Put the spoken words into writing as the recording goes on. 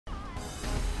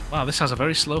Wow, this has a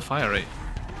very slow fire rate.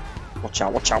 Watch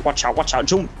out, watch out, watch out, watch out.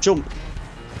 Jump, jump.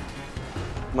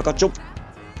 Oh my god, jump.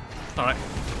 Alright.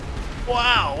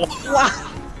 Wow!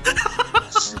 Wow.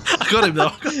 I got him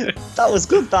though. That was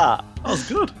good, that. That was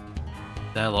good.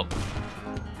 There, look.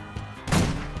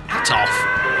 Get off.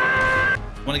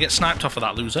 Want to get sniped off of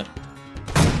that loser?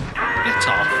 Get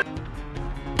off.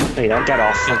 No, you don't. Get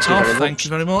off. Get off. Thank you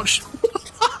very much.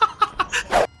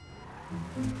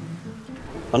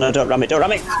 Oh no, don't ram it, don't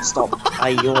ram it! Stop.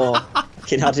 You're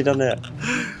fucking had it on it.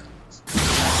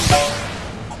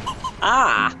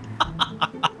 Ah!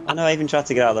 I know, I even tried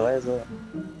to get out of the way as well.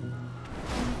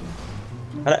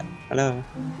 Hello.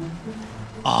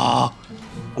 Ah!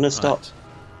 Oh no, stop.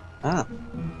 Right.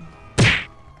 Ah.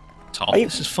 Top,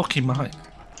 this is fucking mine.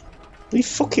 Are you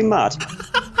fucking mad?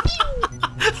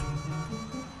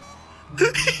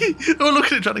 Oh, look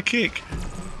at it trying to kick.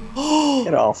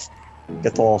 Get off.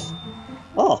 Get off.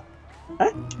 Oh. Eh?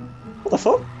 What the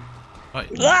fuck? Right.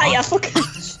 Ah, yeah, fucking.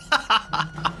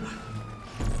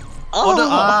 Oh, no.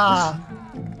 Ah.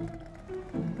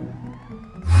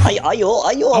 Are you?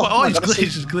 Oh, he's glitched,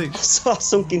 he's glitched. I saw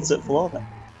sunk into the floor there.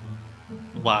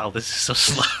 Wow, this is so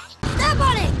slow. Step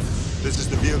on it! This is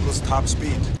the vehicle's top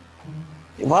speed.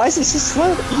 Why is this so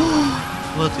slow?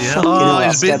 Bloody hell. Oh,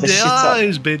 he's binned it. Oh,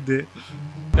 he's binned it.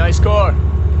 Nice car.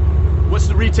 What's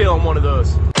the retail on one of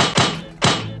those?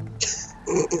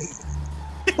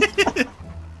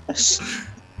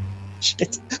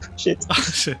 Shit. Oh,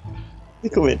 shit.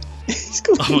 He's coming. He's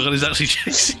coming. Oh my god, he's actually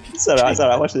chasing. It's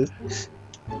alright, watch this.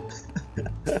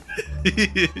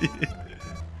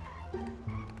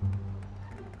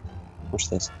 Watch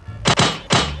this.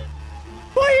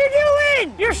 What are you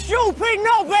doing? You're stupid,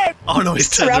 no, babe! Oh no, he's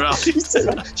turned around. He's turned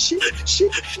around.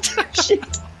 Shit.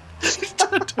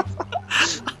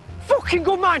 Fucking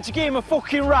good man to give him a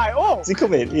fucking right, oh! Is he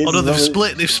coming? Oh no, they've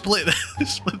split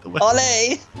the way.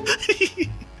 Ollie!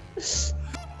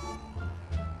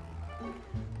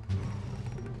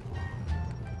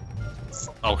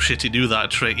 Oh shit, he knew that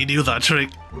trick. Can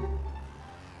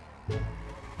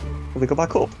we go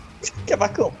back up? Get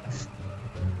back up.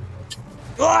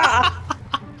 Ah!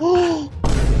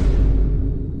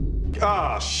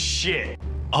 Oh shit!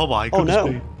 Oh my Oh goodness no.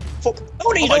 me. Fuck.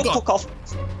 Oh, no, don't fuck off.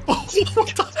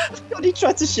 God, he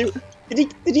tried to shoot. Did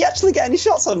he actually get any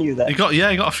shots on you there? He got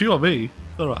a few on me.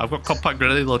 Alright, I've got compact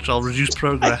grenade launcher, I'll reduce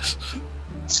progress.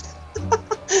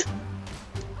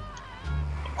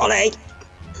 Ollie!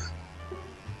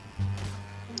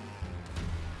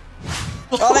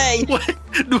 Ollie!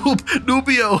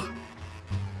 Noobio!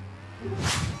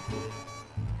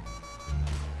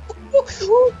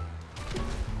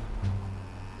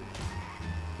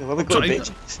 Where we going,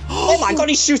 bitch? Oh my god,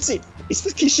 he's shooting! He's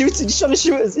fucking shooting! He's trying to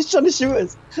shoot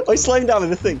us! Oh, he's slowing down with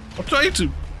the thing. I'm trying to!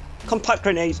 Compact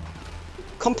grenade.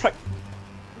 Compact.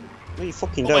 No, you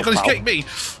fucking don't. Oh my god, he's kicked me!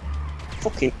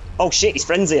 Fucking. Oh shit, his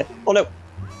friend's here. Oh no.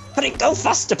 Put it, go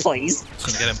faster, please.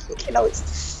 Just gonna get him. Fucking hell,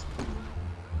 it's.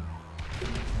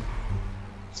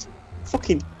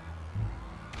 Fucking.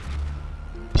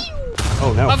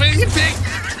 Oh no. I'm being picked!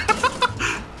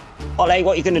 Ollie,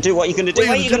 what are you gonna do? Where are you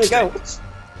gonna go?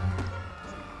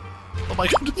 Oh my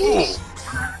god.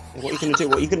 What are you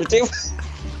gonna do?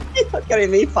 You're not getting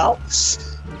me, pal.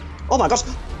 Oh my gosh.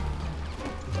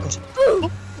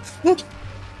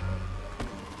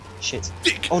 Shit.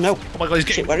 Dick. Oh no. Oh my god, he's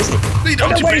getting. Shit, where is he?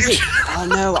 Where is he? Oh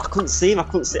no, I couldn't see him.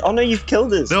 Oh no, you've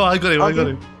killed us. No, I got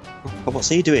him. Oh, what's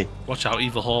he doing? Watch out,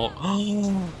 Evil Hawk.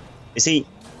 Is he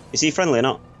friendly or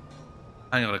not?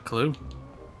 I ain't got a clue.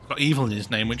 He's got evil in his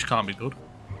name, which can't be good.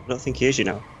 I don't think he is, you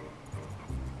know.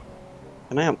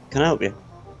 Can I help you?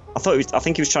 I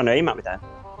think he was trying to aim at me there.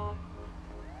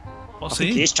 What's I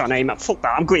think he is trying to aim at. Fuck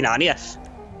that! I'm going on here.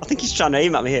 I think he's trying to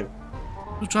aim at me here.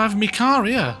 Who's driving me car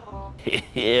here?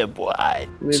 Yeah, boy.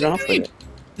 We ran off with it.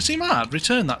 Is he mad?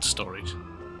 Return that to storage.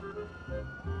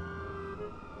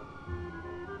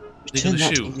 Is he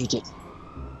gonna shoot? Immediately.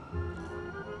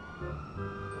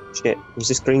 Shit, who's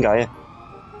this green guy here?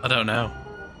 I don't know.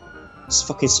 It's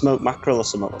fucking smoked mackerel or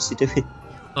something. What's he doing?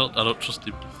 I don't trust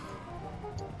him.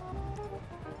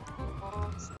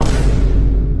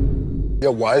 Yo,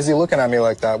 why is he looking at me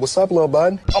like that? What's up, little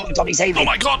bud? Oh my god, he's aiming! Oh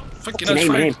my god! Fucking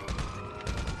aiming!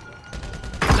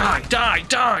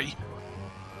 Die!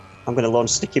 I'm gonna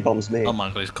launch sticky bombs, mate. Oh my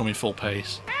god, he's coming full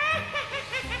pace.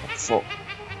 Fuck.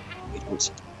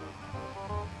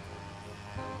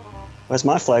 Where's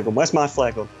my flare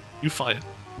gun? You fire.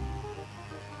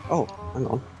 Oh, hang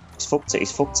on. He's fucked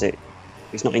it.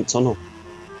 He's not in tunnel.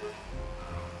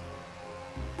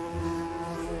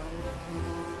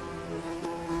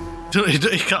 He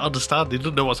can't understand. He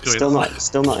doesn't know what's going on.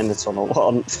 Still not in the tunnel. What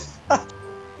on?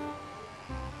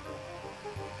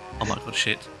 Oh my god,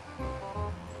 shit.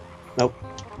 Nope.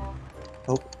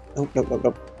 Nope. Nope. Nope. Nope.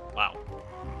 Nope. Wow.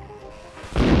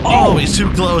 Oh, he's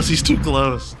too close. He's too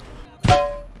close.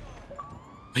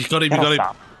 You got him. You got him.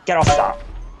 That. Get off that.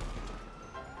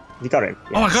 You got him.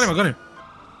 Yes. Oh, I got him. I got him.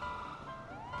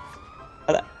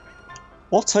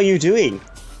 What are you doing?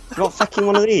 You got fucking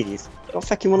one of these. You got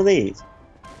fucking one of these.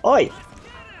 Oi.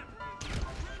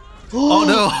 Oh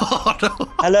no! Oh no!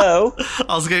 Hello.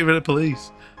 I was getting rid of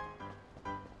police.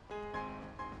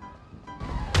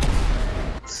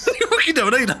 You fucking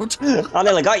don't. No, you don't. I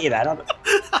nearly got you there.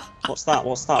 What's that?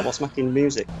 What's that? What's making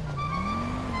music?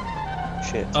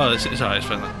 Shit. Oh, it's alright. It's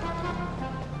friendly.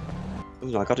 Oh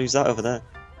my god, who's that over there?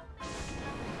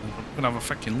 I'm gonna have a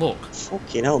fucking look.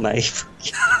 Fucking hell, mate.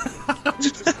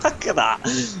 Look at that.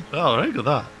 Oh, very good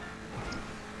that.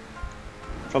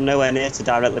 From nowhere near to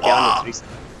directly behind me.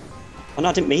 Oh no,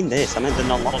 I didn't mean this. I meant the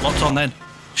non-lock. What locked on then?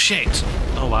 Shit!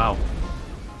 Oh wow.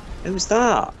 Who's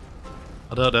that?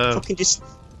 I don't know. Fucking just.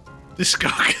 This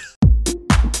guy.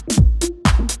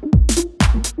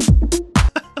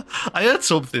 I heard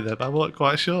something then, but I wasn't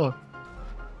quite sure.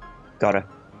 Got her.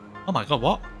 Oh my god,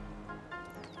 what?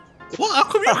 What? How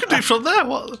come you can do it from there?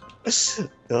 What?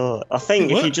 Oh, I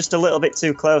think if you're just a little bit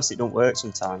too close, it don't work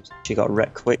sometimes. She got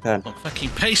wrecked quick then. Got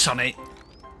fucking pace on it.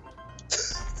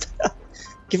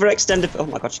 Give her extended. Oh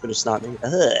my god, she's gonna snipe me.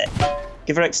 Ugh.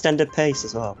 Give her extended pace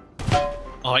as well.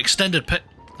 Oh, extended pace.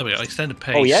 There we go, extended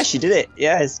pace. Oh yeah, she did it.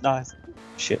 Yeah, it's nice.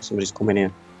 Shit, somebody's coming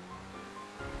here.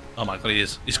 Oh my god, he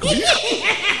is. He's coming.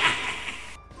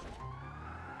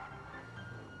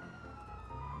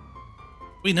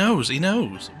 He knows. He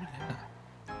knows. Oh, yeah.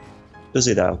 Does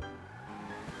he though?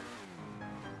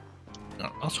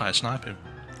 I'll try and snipe him.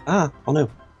 Ah, oh no.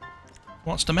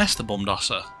 Wants to mess the bum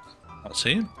dosser. Can't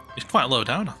see him. He's quite low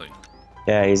down, I think.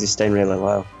 Yeah, he's staying really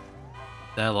low.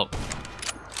 There, look.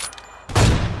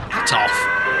 Get off.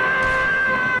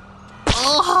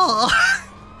 Oh!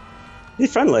 Is he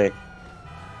friendly?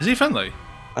 Is he friendly?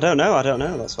 I don't know. I don't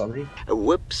know. That's what I mean.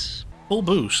 Whoops. Full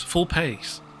boost, full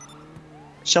pace.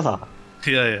 Shut up.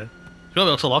 Yeah, yeah. You won't be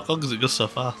able to lock on because it goes so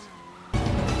fast.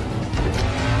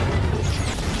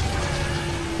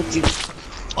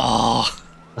 Oh!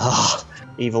 Ah,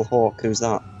 evil hawk. Who's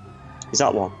that? Is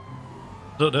that one?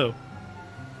 I don't know.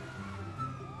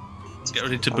 Let's get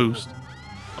ready to boost.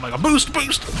 Oh my god, boost,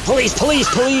 boost! Police,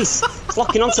 police, police! It's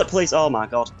locking onto police. Oh my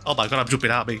god. Oh my god, I'm jumping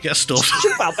out, mate. Get stuff.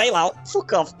 Jump out, bail out.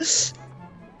 Fuck off.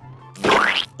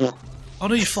 Oh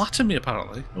no, you flattened me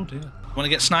apparently. Oh dear. Want to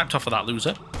get sniped off of that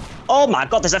loser? Oh my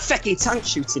god, there's a fucking tank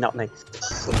shooting at me.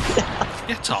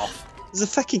 Get off. There's a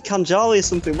fucking Kanjali or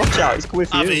something. Watch out, he's coming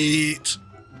for Have you. it.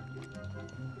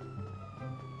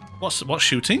 What's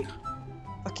shooting?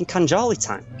 Fucking Kanjali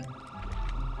tank.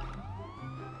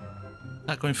 Is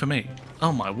that going for me?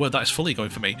 Oh my word, that is fully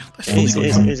going for me. That's It fully is, going it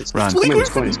is, for it me. is. It's Run. coming, it's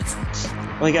coming, it's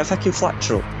coming. Oh, you get a fucking flat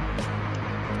truck.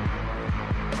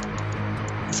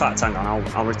 In fact, hang on,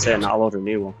 I'll return that, I'll order a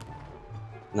new one.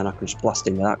 And then I can just blast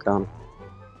him with that, can't I?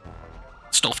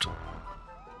 Stuffed.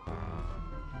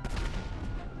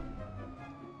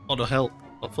 Oh no, hell.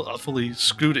 I fully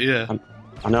screwed it here.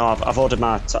 I know, I've ordered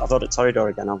Toridor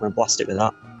again, I'm going to blast it with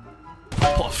that.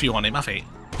 I'll put a few on him, have it.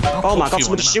 Oh my god,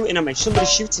 somebody's shooting at me,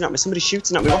 somebody's shooting at me, somebody's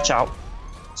shooting at me, watch out.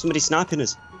 Somebody's sniping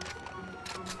us.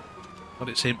 God,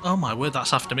 it's him. Oh my word,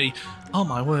 that's after me. Oh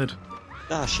my word.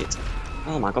 Ah, shit.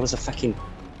 Oh my god, there's a fucking...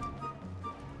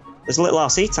 There's a little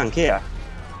RC tank here.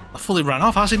 I fully ran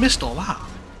off. How's he missed all that?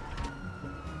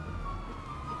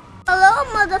 Hello,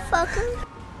 motherfucker.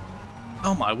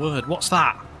 Oh my word, what's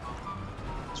that?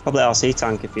 It's probably an RC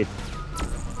tank if you...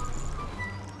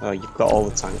 Oh, you've got all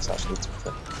the tanks actually to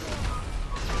fit.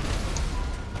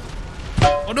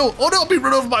 Oh no, I'm being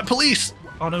run over by police!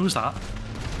 Oh no, who's that?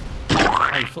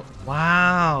 Hey,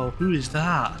 wow, who is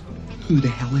that? Who the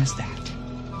hell is that?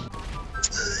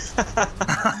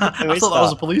 I thought that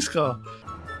was a police car.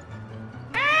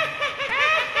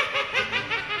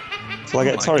 Shall I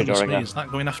get a Toridor again? Is that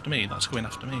going after me? That's going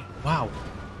after me. Wow.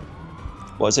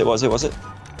 What is it? Muzzy,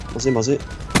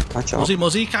 catch up.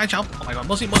 Muzzy, catch up. Oh my god,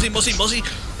 Muzzy.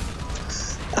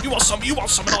 You want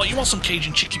some at all? You want some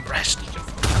Cajun chicken breast?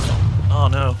 Oh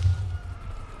no.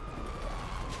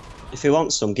 If he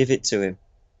wants some, give it to him.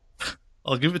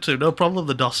 I'll give it to him, no problem,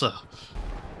 the dosser.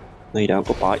 No you don't,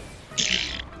 goodbye.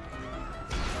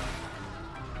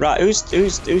 Right,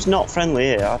 who's not friendly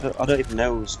here? I don't even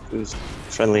know who's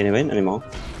friendly anymore.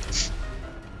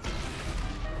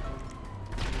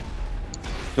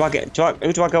 Who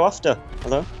do I go after?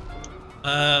 Hello?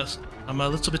 I'm a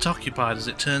little bit occupied as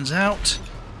it turns out.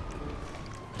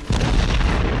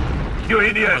 You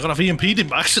idiot! I got a VMP'd him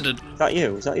by accident. Is that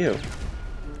you?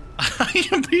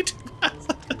 You beat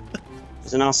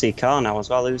There's an RC car now as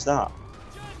well. Who's that?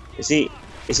 Is he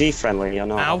friendly or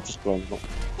not? Ow. I've just blown him up.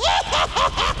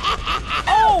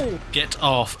 Oh! Get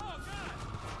off.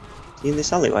 Is he in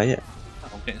this alleyway here?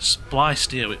 I'm getting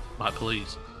spliced here by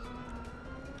police.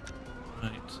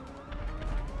 Right.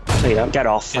 No, you don't. Get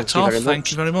off. Get Thank you off, very much.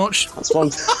 thank you very much. That's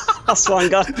one. That's one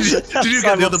guy. Did you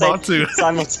get the other part too?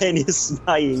 Simultaneous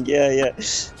smiling. Yeah.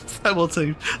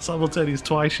 Simultaneous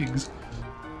twishings.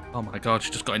 Oh my god,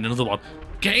 she just got in another one.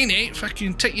 Get in it,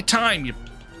 fucking take your time, you...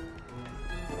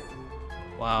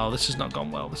 Wow, this has not gone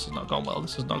well, this has not gone well,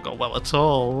 this has not gone well at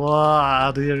all.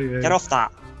 Ah, dear. Get off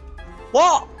that.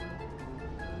 What?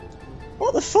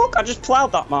 What the fuck? I just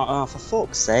ploughed that mark. Oh, for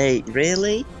fuck's sake.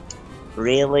 Really?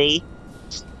 Really?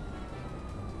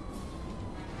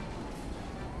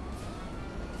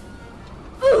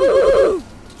 Ow,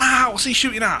 what's he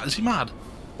shooting at? Is he mad?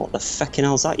 What the fucking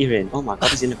hell's that you're in? Oh my god,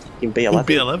 he's in a fucking B11.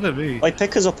 B11, me. Wait,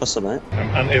 pick us up or something.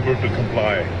 I'm unable to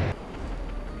comply.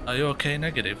 Are you okay,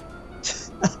 negative?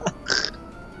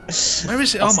 Where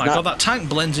is it? Oh my god, that tank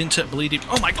blends into bleeding.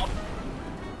 Oh my god!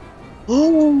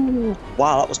 Oh!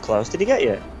 Wow, that was close. Did he get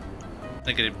you?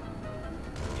 Negative.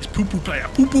 He's poo-poo player,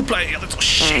 little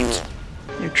shit!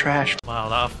 You're trash.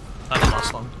 Wow, that didn't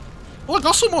last long. Oh, I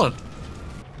got someone!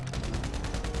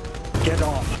 Get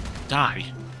off. Die.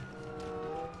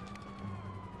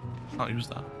 Can't use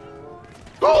that.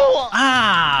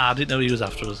 Ah! I didn't know he was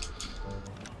after us.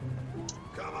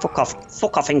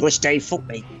 Fuck off, English Dave, fuck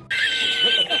me.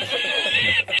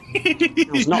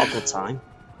 It was not a good time.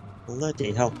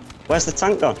 Bloody hell. Where's the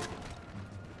tank gone?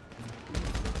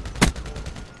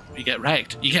 You get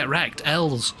wrecked.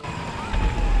 L's.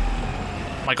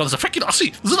 Oh my god, there's a freaking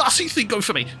RC! There's an RC thing going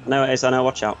for me! No, it is, I know,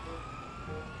 watch out.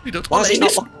 You don't. Why is it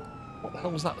not what the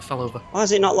hell was that that fell over? Why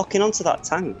is it not locking onto that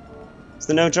tank? Is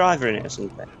there no driver in it or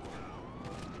something?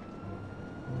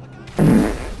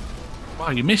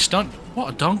 Wow, you missed, don't you?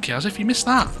 What a donkey, as if you missed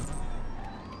that.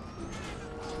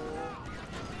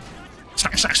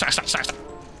 Stack.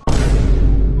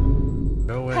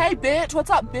 No way. Hey, bitch, what's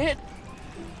up, bitch?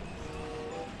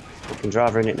 Fucking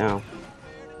driver in it now.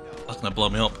 That's gonna blow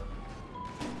me up.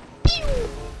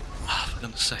 Oh, for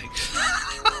goodness sake.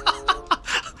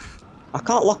 I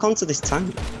can't lock onto this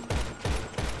tank.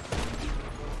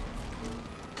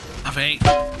 Have 8.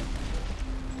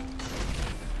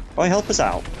 Boy, help us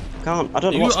out. I don't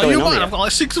know what's going on here. I've got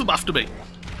like 6 of them after me.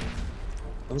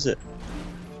 What was it?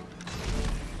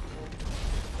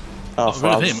 Oh,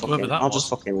 I'll just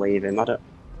fucking leave him. I don't.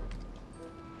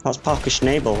 That's Parker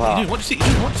Schnabel. That. What is it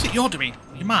you're doing?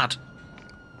 You're mad.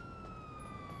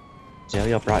 Yeah,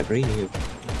 you're bright green. You.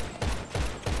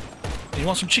 You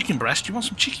want some chicken breast? You want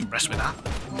some chicken breast with that?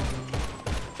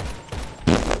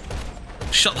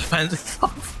 Shut the fence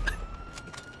off.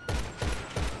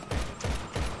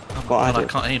 What I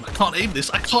can't aim. I can't aim this.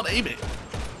 I can't aim it.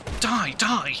 Die.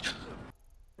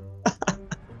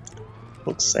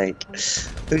 Fuck's sake.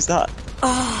 Who's that?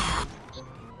 Well,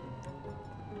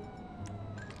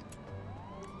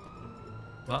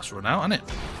 that's run out, isn't it?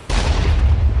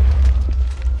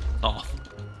 Oh.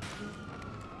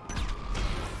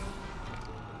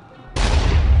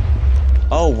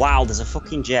 Oh wow, there's a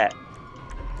fucking jet.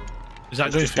 Is that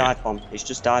He's going just for you? dive bombed. He's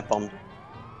just dive bombed.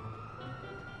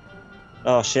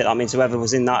 Oh shit, that means whoever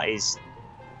was in that is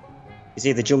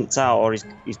either jumped out or he's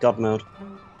god mode.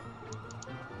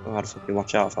 Oh, I'd fucking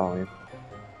watch out for you.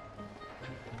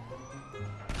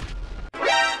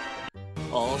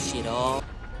 Oh, shit, oh.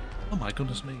 Oh my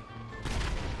goodness me.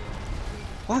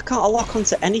 Why can't I lock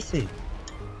onto anything?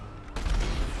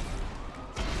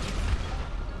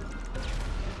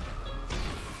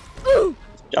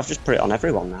 I've just put it on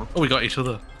everyone now. Oh, we got each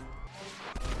other.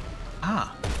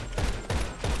 Ah.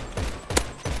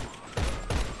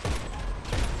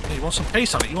 Hey, you want some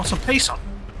pace on it?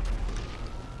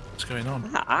 What's going on?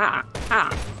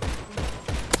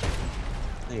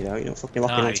 There you go, you're not fucking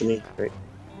locking onto me. Great.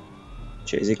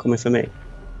 Shit, is he coming for me?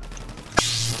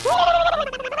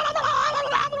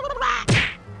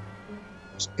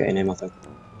 Just getting him, I think.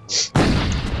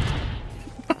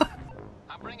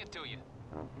 I'll bring it to you.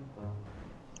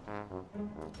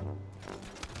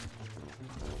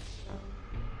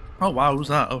 Oh wow, who's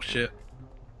that? Oh shit.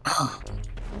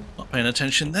 Not paying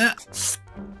attention there.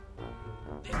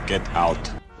 Get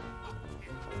out.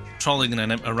 Trolling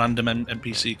a random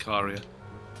NPC car here.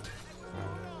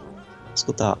 Let's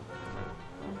go that.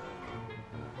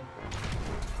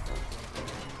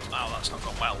 Wow, that's not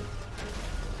gone well.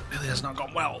 Really has not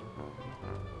gone well.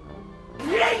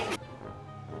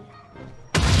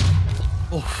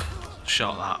 Oof,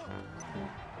 shot that.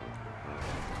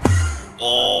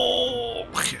 Oh,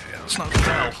 okay, That's not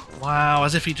well. Wow,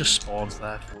 as if he just spawns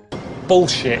there.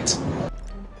 Bullshit.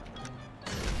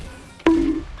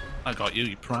 I got you,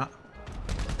 you prat.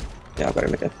 Yeah, I got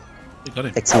him again. You got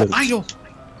him. Excellent. Ayo!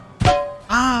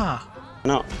 Ah!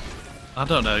 No. I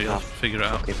don't know, you'll have to figure it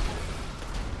out. Okay.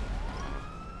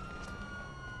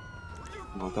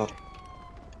 Oh my god.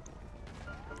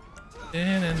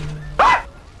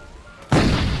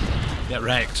 Get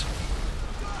wrecked.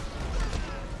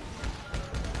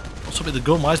 What's up with the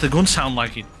gun? Why does the gun sound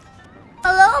like it?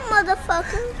 Hello,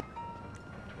 motherfucker.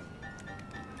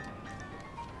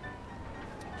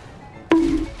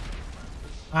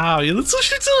 Wow, you little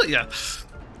shit, yeah.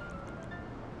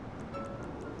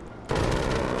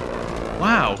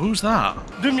 Wow, who's that?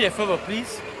 Do me a favor,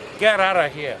 please. Get out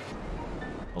of here.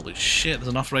 Holy shit, there's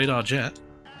an off-radar jet.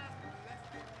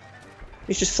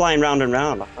 He's just flying round and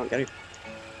round. I can't get him.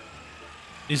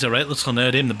 He's a right little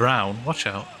nerd, him, the brown. Watch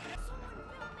out.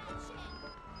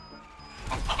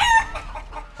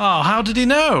 Oh, how did he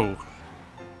know?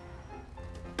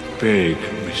 Big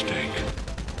mistake.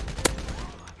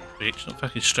 Bitch, don't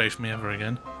fucking strafe me ever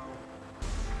again.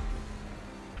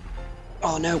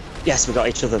 Oh no. Yes, we got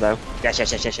each other though. Yes.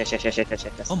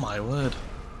 Oh my word.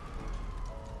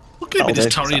 Look at me, this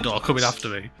Toreador coming after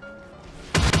me.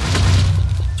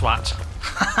 Twat.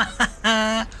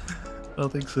 I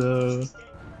don't think so.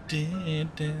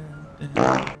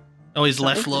 Oh, he's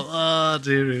left look. Oh,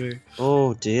 dear.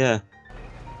 Oh dear.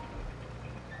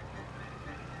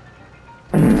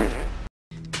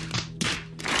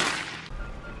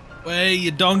 Way, you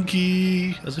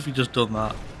donkey! As if he just done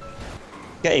that.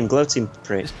 Get him, gloating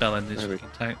prick. This bell end is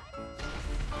fucking tight.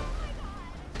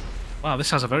 Wow, this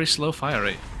has a very slow fire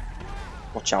rate.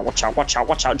 Watch out, watch out, watch out,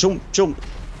 watch out. Jump, jump.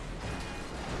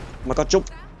 Oh my god, jump.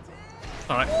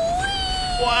 Alright.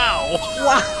 Wow!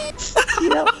 Wow.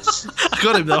 Yeah. I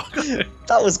got him though.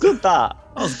 That was good, that.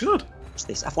 That was good. Watch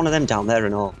this. Have one of them down there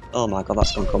and all. Oh my god,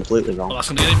 that's gone completely wrong. Oh, that's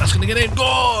gonna get him, that's gonna get him.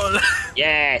 Goal!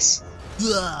 Yes!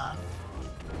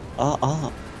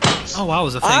 Oh wow,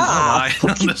 there's a thing. Ah! Oh,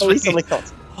 my. Police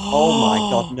helicopter. Oh my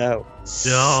god, no.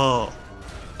 No.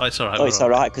 Oh, it's alright. Oh, it's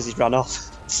alright because he's run off.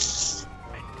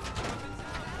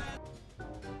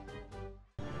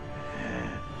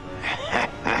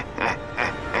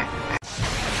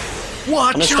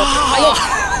 Watch out!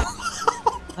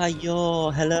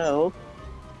 Ayo, hello.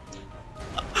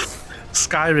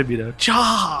 Skyrim, you know.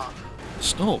 Cha!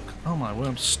 Stuck. Oh my word,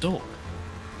 I'm stuck.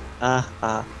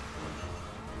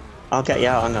 I'll get you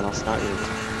out. Hang on, I'll start you.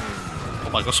 Oh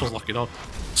my god, someone's locking on.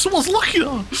 Someone's locking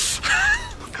on!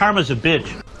 Karma's a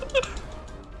bitch.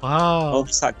 Wow. Oh,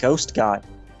 it's that ghost guy.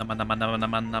 Oh,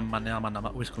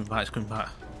 he's coming back, he's coming back.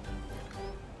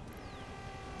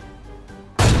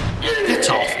 Get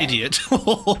off, idiot.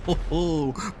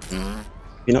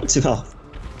 You knocked him off.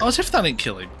 Oh, as if that didn't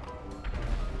kill him.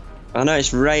 I know,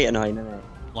 it's right annoying, isn't it?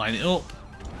 Line it up.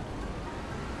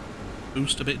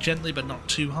 Boost a bit gently, but not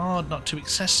too hard, not too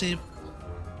excessive.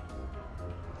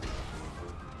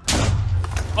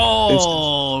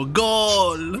 Oh,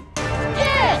 goal!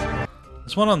 Yeah!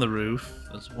 There's one on the roof.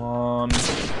 There's one...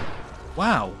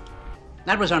 Wow.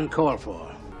 That was uncalled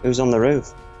for. Who's on the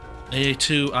roof?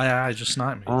 AA2 II just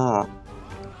sniped me. Ah.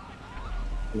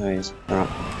 No, he is. Alright.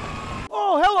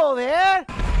 Oh, hello there!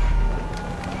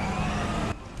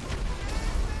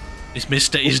 He's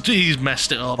missed it. He's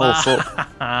messed it up. Oh, fuck.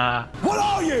 What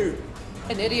are you?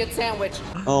 An idiot sandwich.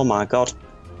 Oh my god.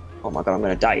 Oh my god, I'm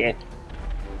gonna die here.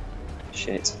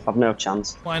 Shit, I've no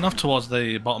chance. Flying off towards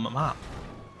the bottom of the map.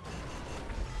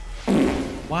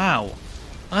 Wow.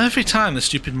 Every time the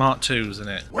stupid Mark II's in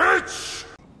it. Witch!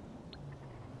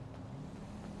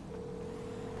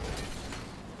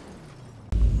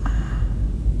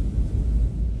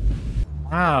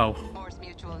 Wow. Morse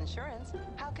Mutual Insurance.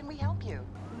 How can we help you?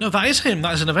 No, that is him.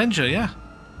 That is an Avenger, yeah.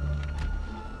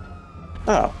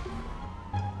 Oh.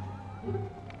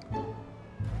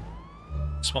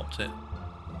 Swapped it.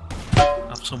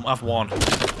 I've one.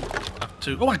 I've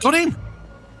two. Oh, I got him!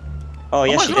 Oh,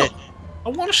 yes, you did.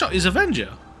 A one-shot is Avenger?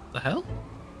 The hell?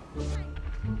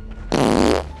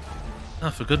 Oh,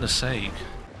 for goodness sake.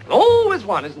 Always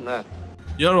one, isn't there?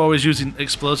 You're always using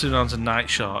explosive rounds and Night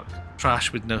Shark.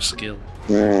 Trash with no skill.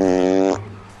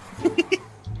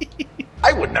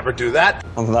 I would never do that.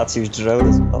 I'm about to use drone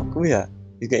as well. Come here.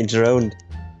 He's getting droned.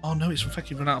 Oh no, he's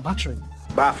fucking run out of battery.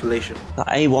 Bad Felicia. That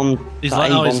A1. He's that like,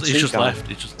 no, he's A1 just guy. left.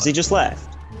 He's just Has he just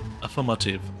left?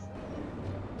 Affirmative.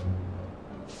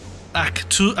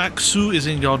 Aksu is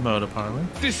in God mode apparently.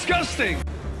 Disgusting!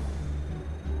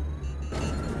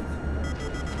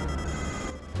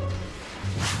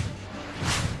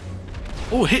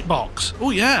 Oh, hitbox.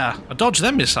 Oh yeah, I dodged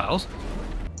them missiles.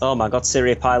 Oh my god,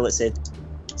 Syria pilot's in.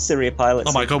 Syria pilot's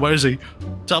Oh my god, where is he?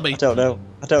 Tell me. I don't know.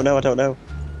 I don't know.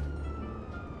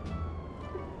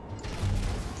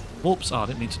 Whoops, oh, I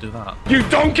didn't mean to do that. You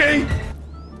donkey!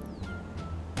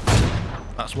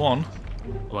 That's one.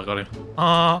 Oh, I got him.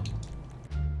 Ah.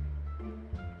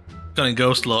 Got in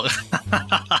ghost look.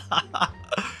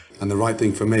 And the right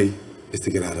thing for me is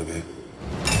to get out of here.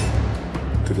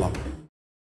 Good luck.